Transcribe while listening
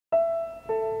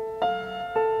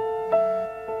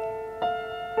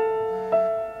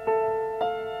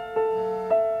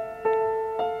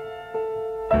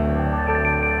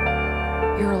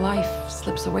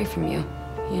slips away from you,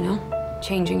 you know?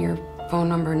 Changing your phone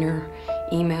number and your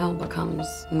email becomes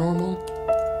normal.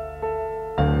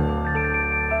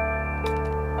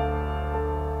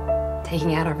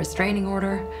 Taking out a restraining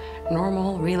order,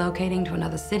 normal. Relocating to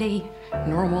another city,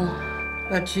 normal.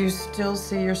 But you still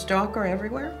see your stalker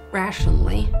everywhere?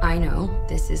 Rationally, I know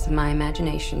this is my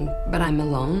imagination, but I'm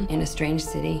alone in a strange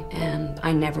city, and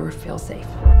I never feel safe.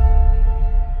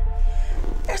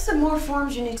 There's some more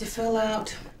forms you need to fill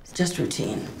out. It's just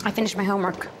routine. I finished my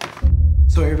homework.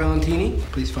 Sawyer Valentini,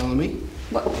 please follow me.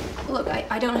 Well, look,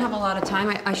 I don't have a lot of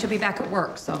time. I should be back at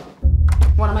work, so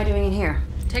what am I doing in here?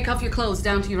 Take off your clothes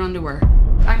down to your underwear.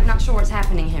 I'm not sure what's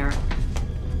happening here.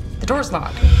 The door's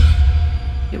locked.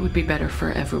 It would be better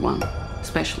for everyone,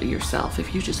 especially yourself,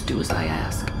 if you just do as I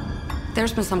ask.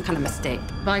 There's been some kind of mistake.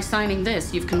 By signing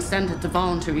this, you've consented to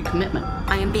voluntary commitment.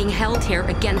 I am being held here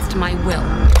against my will.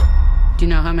 Do you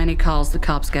know how many calls the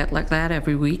cops get like that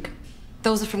every week?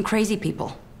 Those are from crazy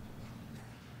people.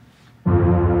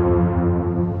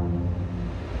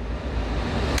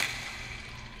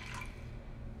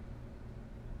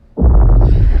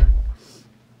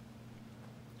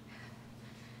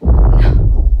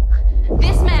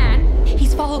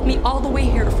 Followed me all the way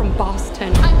here from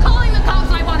Boston. I'm calling the cops.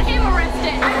 I want him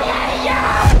arrested.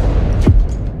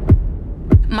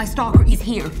 My stalker is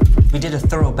here. We did a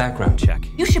thorough background check.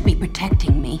 You should be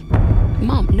protecting me.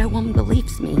 Mom, no one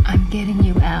believes me. I'm getting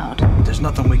you out. There's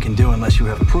nothing we can do unless you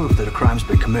have proof that a crime's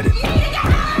been committed.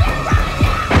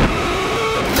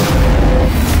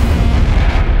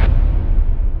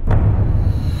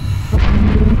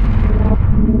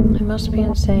 I must be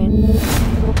insane.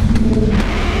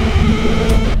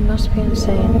 I must be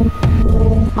insane.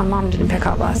 My mom didn't pick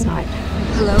up last night.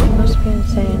 Hello? I must be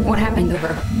insane. What happened to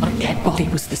her? A dead body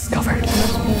was discovered. I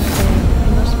must be insane. I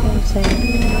must be insane.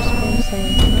 I must be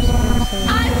insane. I must be insane.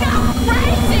 I'm not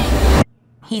crazy!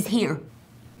 He's here.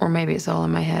 Or maybe it's all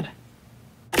in my head.